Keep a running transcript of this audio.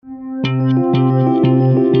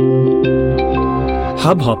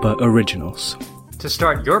Hubhopper Originals. To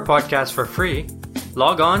start your podcast for free,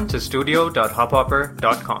 log on to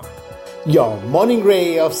studio.hubhopper.com. Your morning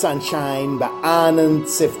ray of sunshine by Anand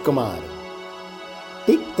Sivkumar.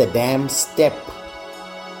 Take the damn step.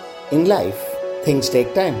 In life, things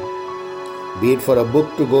take time. Be it for a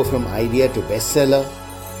book to go from idea to bestseller,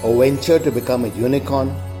 or venture to become a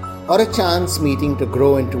unicorn, or a chance meeting to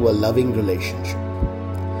grow into a loving relationship.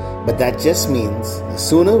 But that just means the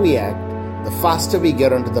sooner we act, the faster we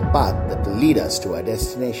get onto the path that will lead us to our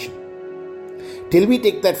destination. Till we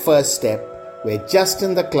take that first step, we're just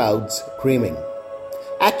in the clouds dreaming.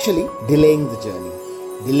 Actually, delaying the journey,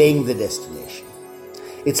 delaying the destination.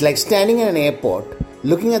 It's like standing in an airport,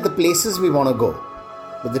 looking at the places we want to go.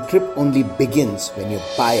 But the trip only begins when you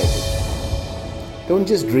buy a ticket. Don't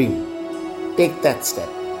just dream. Take that step.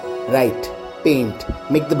 Write, paint,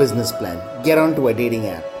 make the business plan, get onto a dating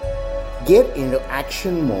app. Get into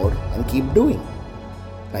action mode and keep doing.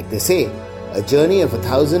 Like they say, a journey of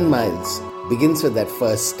 1,000 miles begins with that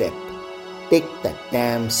first step. Take that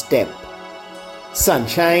damn step.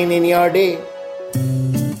 Sunshine in your day.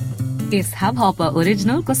 इस Hubhopper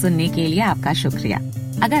original को सुनने के लिए आपका शुक्रिया।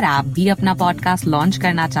 अगर आप भी अपना पॉडकास्ट लॉन्च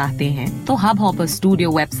करना चाहते हैं तो हब हॉपर स्टूडियो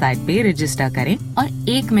वेबसाइट पे रजिस्टर करें और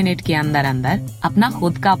 1 मिनट के अंदर अंदर अपना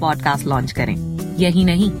खुद का पॉडकास्ट लॉन्च करें। यही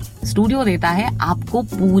नहीं, स्टूडियो देता है आपको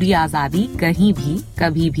पूरी आजादी कहीं भी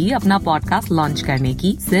कभी भी अपना पॉडकास्ट लॉन्च करने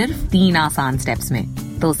की, सिर्फ 3 आसान स्टेप्स में।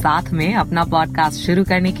 तो साथ में अपना पॉडकास्ट शुरू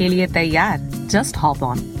करने के लिए तैयार? Just hop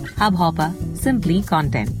on Hubhopper, simply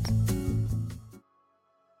content.